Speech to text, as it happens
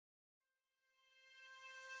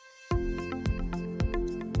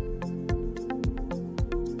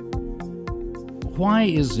why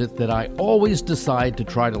is it that I always decide to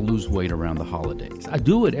try to lose weight around the holidays? I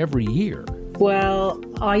do it every year. Well,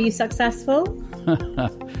 are you successful?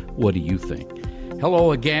 What do you think?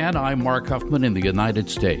 Hello again, I'm Mark Huffman in the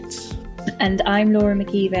United States. And I'm Laura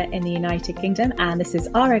McKeever in the United Kingdom, and this is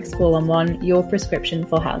RX411, your prescription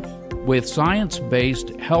for health. With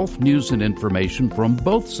science-based health news and information from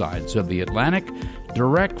both sides of the Atlantic,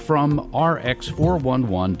 direct from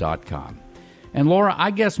rx411.com. And Laura,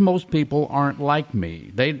 I guess most people aren't like me.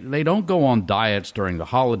 They don't go on diets during the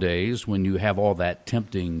holidays when you have all that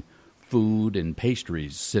tempting food and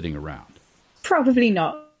pastries sitting around. Probably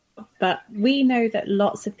not. But we know that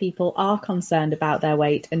lots of people are concerned about their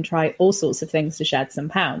weight and try all sorts of things to shed some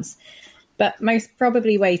pounds. But most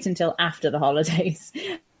probably wait until after the holidays.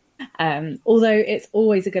 Although it's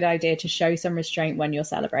always a good idea to show some restraint when you're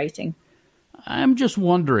celebrating. I'm just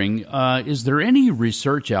wondering, is there any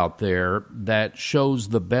research out there that shows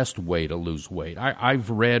the best way to lose weight?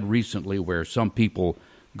 I've read recently where some people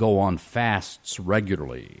go on fasts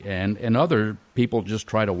regularly, and other people just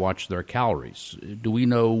try to watch their calories. Do we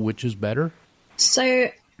know which is better?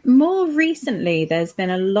 So more recently, there's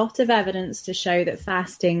been a lot of evidence to show that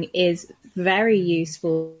fasting is very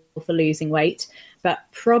useful for losing weight, but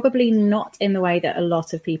probably not in the way that a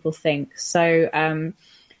lot of people think. So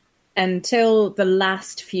until the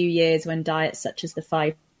last few years, when diets such as the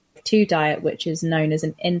 5-2 diet, which is known as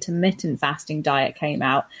an intermittent fasting diet, came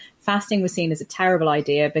out, fasting was seen as a terrible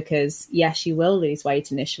idea because, yes, you will lose weight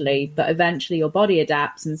initially, but eventually your body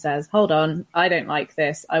adapts and says, hold on, I don't like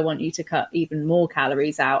this. I want you to cut even more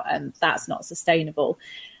calories out, and that's not sustainable.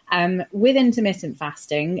 With intermittent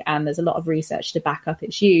fasting, and there's a lot of research to back up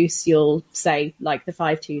its use, you'll say, like the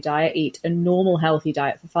 5-2 diet, eat a normal healthy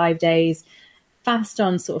diet for 5 days, fast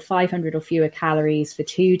on sort of 500 or fewer calories for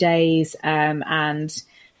 2 days, and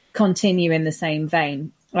continue in the same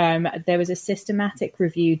vein. There was a systematic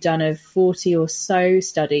review done of 40 or so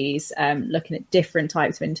studies looking at different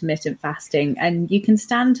types of intermittent fasting, and you can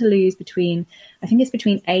stand to lose between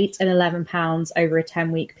 8 and 11 pounds over a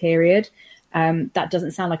 10-week period. That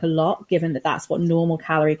doesn't sound like a lot, given that that's what normal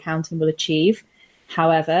calorie counting will achieve.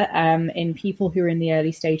 However, in people who are in the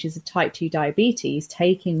early stages of type 2 diabetes,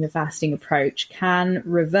 taking the fasting approach can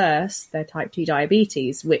reverse their type 2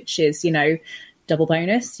 diabetes, which is, double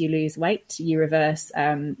bonus. You lose weight, you reverse,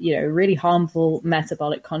 a really harmful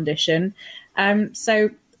metabolic condition. So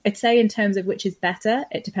I'd say in terms of which is better,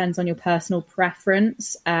 it depends on your personal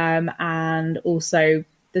preference and also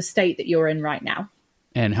the state that you're in right now.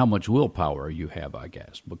 And how much willpower you have, I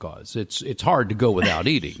guess, because it's hard to go without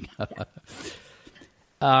eating.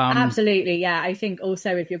 Absolutely. Yeah. I think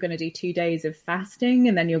also if you're going to do 2 days of fasting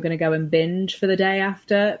and then you're going to go and binge for the day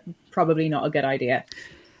after, probably not a good idea.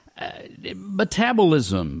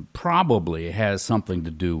 Metabolism probably has something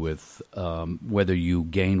to do with whether you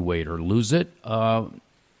gain weight or lose it. And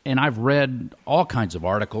I've read all kinds of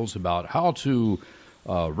articles about how to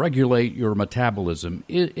regulate your metabolism.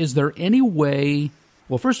 Is there any way,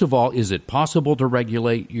 well, first of all, is it possible to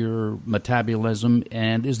regulate your metabolism?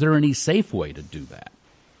 And is there any safe way to do that?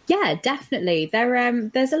 Yeah, definitely.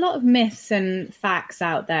 There's a lot of myths and facts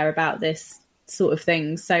out there about this sort of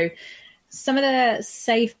thing. So some of the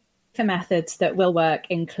safer methods that will work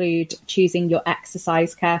include choosing your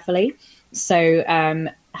exercise carefully. So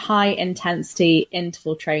high intensity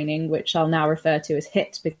interval training, which I'll now refer to as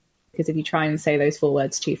HIIT, because if you try and say those 4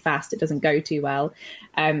 words too fast, it doesn't go too well,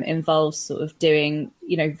 involves sort of doing,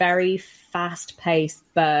 very fast-paced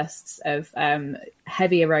bursts of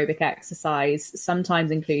heavy aerobic exercise,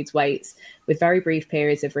 sometimes includes weights, with very brief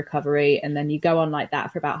periods of recovery. And then you go on like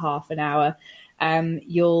that for about half an hour.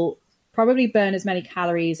 You'll probably burn as many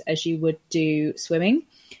calories as you would do swimming.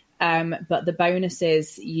 But the bonus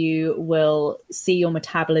is you will see your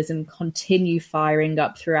metabolism continue firing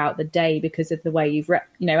up throughout the day because of the way you've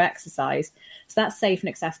exercised. So that's safe and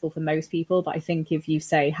accessible for most people. But I think if you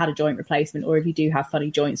say had a joint replacement, or if you do have funny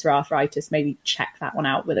joints or arthritis, maybe check that one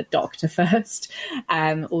out with a doctor first.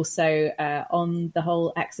 Also on the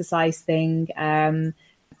whole exercise thing,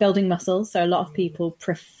 building muscle. So a lot of people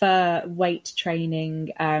prefer weight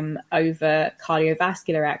training over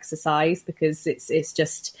cardiovascular exercise because it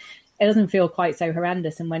doesn't feel quite so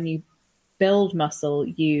horrendous. And when you build muscle,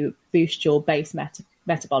 you boost your base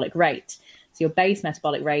metabolic rate. So your base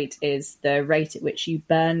metabolic rate is the rate at which you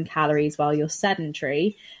burn calories while you're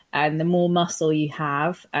sedentary. And the more muscle you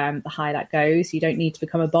have, the higher that goes. You don't need to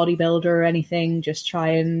become a bodybuilder or anything. Just try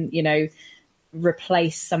and,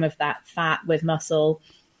 replace some of that fat with muscle.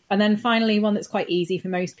 And then finally, one that's quite easy for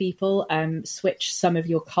most people, switch some of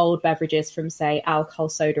your cold beverages from, say, alcohol,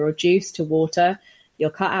 soda or juice to water. you'll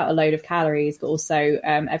cut out a load of calories, but also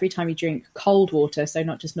every time you drink cold water, so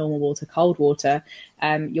not just normal water, cold water,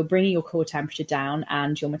 you're bringing your core temperature down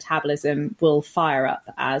and your metabolism will fire up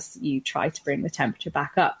as you try to bring the temperature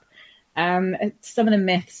back up. Some of the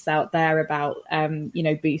myths out there about,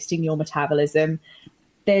 boosting your metabolism.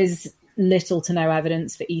 There's little to no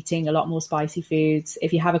evidence for eating a lot more spicy foods.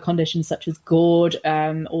 If you have a condition such as GORD,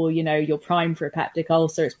 or, you're primed for a peptic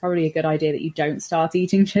ulcer, it's probably a good idea that you don't start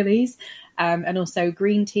eating chilies. And also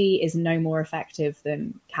green tea is no more effective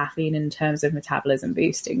than caffeine in terms of metabolism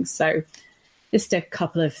boosting. So just a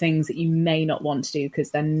couple of things that you may not want to do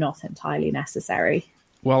because they're not entirely necessary.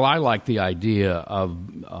 Well, I like the idea of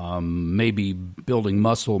maybe building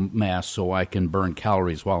muscle mass so I can burn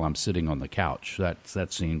calories while I'm sitting on the couch.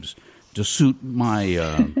 That seems to suit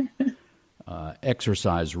my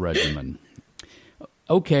exercise regimen.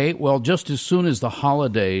 Okay, well, just as soon as the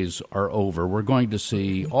holidays are over, we're going to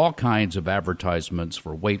see all kinds of advertisements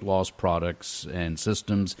for weight loss products and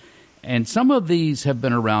systems. And some of these have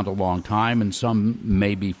been around a long time, and some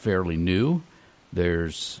may be fairly new.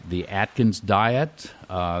 There's the Atkins diet.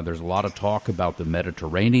 There's a lot of talk about the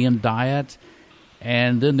Mediterranean diet.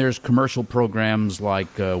 And then there's commercial programs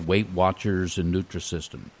like Weight Watchers and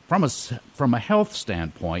Nutrisystem. From a health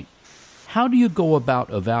standpoint, how do you go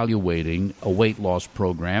about evaluating a weight loss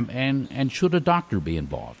program, and should a doctor be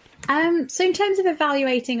involved? So in terms of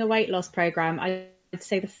evaluating a weight loss program, I'd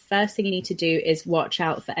say the first thing you need to do is watch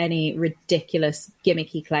out for any ridiculous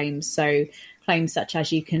gimmicky claims. So claims such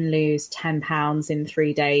as you can lose 10 pounds in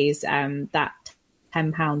 3 days, that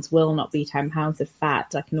 10 pounds will not be 10 pounds of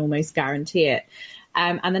fat. I can almost guarantee it.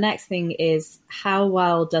 And the next thing is, how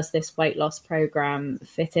well does this weight loss program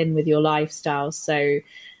fit in with your lifestyle? So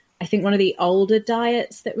I think one of the older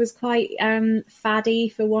diets that was quite faddy,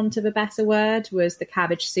 for want of a better word, was the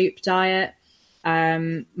cabbage soup diet.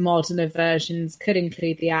 Modern versions could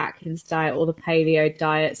include the Atkins diet or the paleo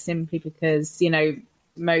diet, simply because,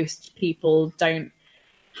 most people don't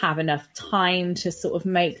have enough time to sort of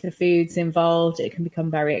make the foods involved. It can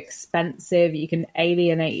become very expensive. You can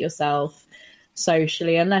alienate yourself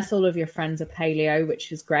socially, unless all of your friends are paleo,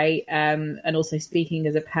 which is great. And also, speaking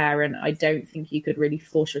as a parent, I don't think you could really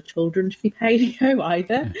force your children to be paleo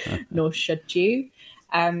either, nor should you.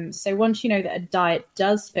 So once you know that a diet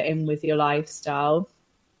does fit in with your lifestyle,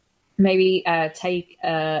 maybe take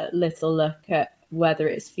a little look at whether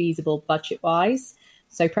it's feasible budget-wise.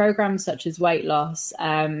 So programs such as weight loss,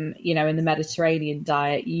 in the Mediterranean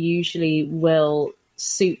diet usually will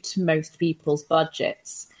suit most people's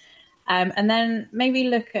budgets. And then maybe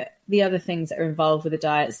look at the other things that are involved with the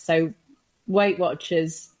diet. So Weight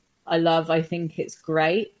Watchers, I think it's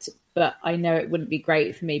great, but I know it wouldn't be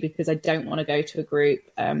great for me because I don't want to go to a group.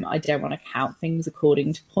 I don't want to count things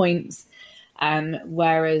according to points.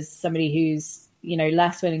 Whereas somebody who's,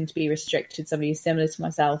 less willing to be restricted, somebody who's similar to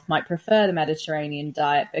myself, might prefer the Mediterranean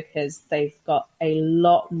diet because they've got a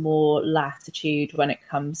lot more latitude when it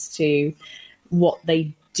comes to what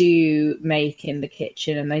they do make in the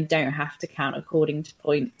kitchen, and they don't have to count according to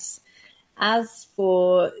points. As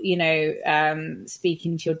for,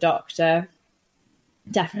 speaking to your doctor,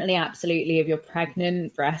 definitely, absolutely, if you're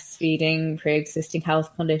pregnant, breastfeeding, pre-existing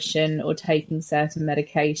health condition, or taking certain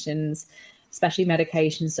medications, especially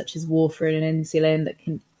medications such as warfarin and insulin that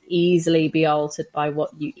can easily be altered by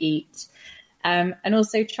what you eat. And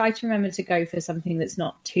also try to remember to go for something that's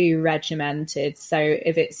not too regimented. So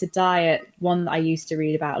if it's a diet, one that I used to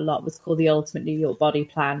read about a lot was called the Ultimate New York Body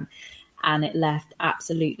Plan. And it left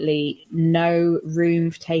absolutely no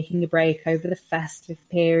room for taking a break over the festive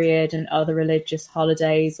period and other religious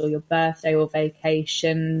holidays or your birthday or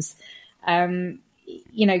vacations.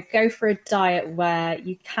 Go for a diet where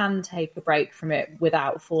you can take a break from it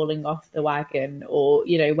without falling off the wagon, or,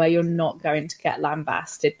 where you're not going to get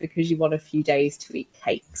lambasted because you want a few days to eat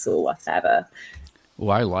cakes or whatever.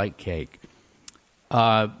 Well, I like cake.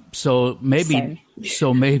 So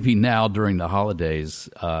maybe now during the holidays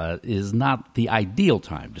is not the ideal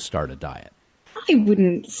time to start a diet. I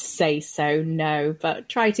wouldn't say so, no, but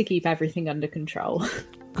try to keep everything under control.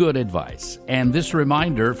 Good advice. And this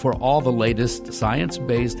reminder, for all the latest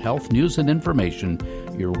science-based health news and information,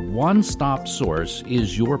 your one-stop source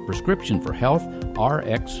is your prescription for health,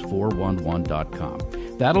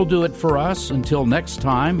 rx411.com. That'll do it for us. Until next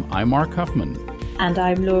time, I'm Mark Huffman. And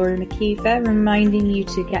I'm Laura McKeever, reminding you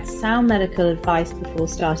to get sound medical advice before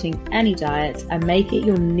starting any diet and make it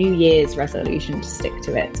your New Year's resolution to stick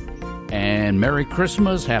to it. And Merry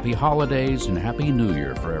Christmas, Happy Holidays, and Happy New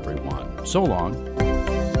Year for everyone. So long.